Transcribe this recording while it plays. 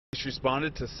Police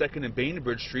responded to 2nd and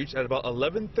Bainbridge Streets at about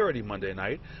 11:30 Monday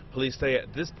night. Police say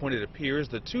at this point it appears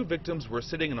the two victims were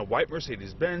sitting in a white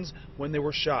Mercedes-Benz when they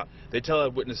were shot. They tell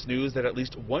Eyewitness News that at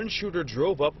least one shooter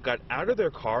drove up, got out of their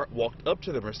car, walked up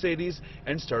to the Mercedes,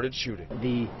 and started shooting.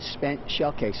 The spent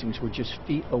shell casings were just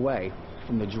feet away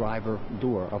from the driver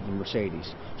door of the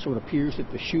Mercedes. So it appears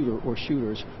that the shooter or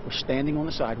shooters were standing on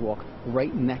the sidewalk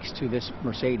right next to this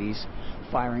Mercedes,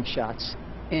 firing shots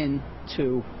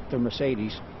into the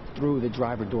Mercedes through the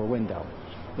driver door window.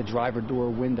 The driver door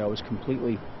window is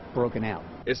completely broken out.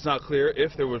 It's not clear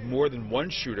if there was more than one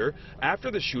shooter.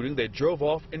 After the shooting, they drove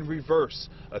off in reverse.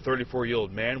 A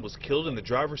 34-year-old man was killed in the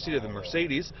driver's seat of the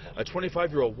Mercedes. A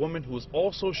 25-year-old woman who was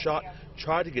also shot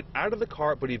tried to get out of the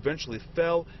car but eventually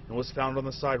fell and was found on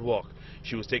the sidewalk.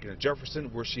 She was taken to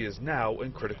Jefferson, where she is now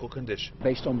in critical condition.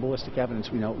 Based on ballistic evidence,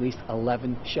 we know at least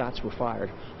 11 shots were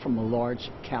fired from a large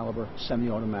caliber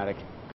semi-automatic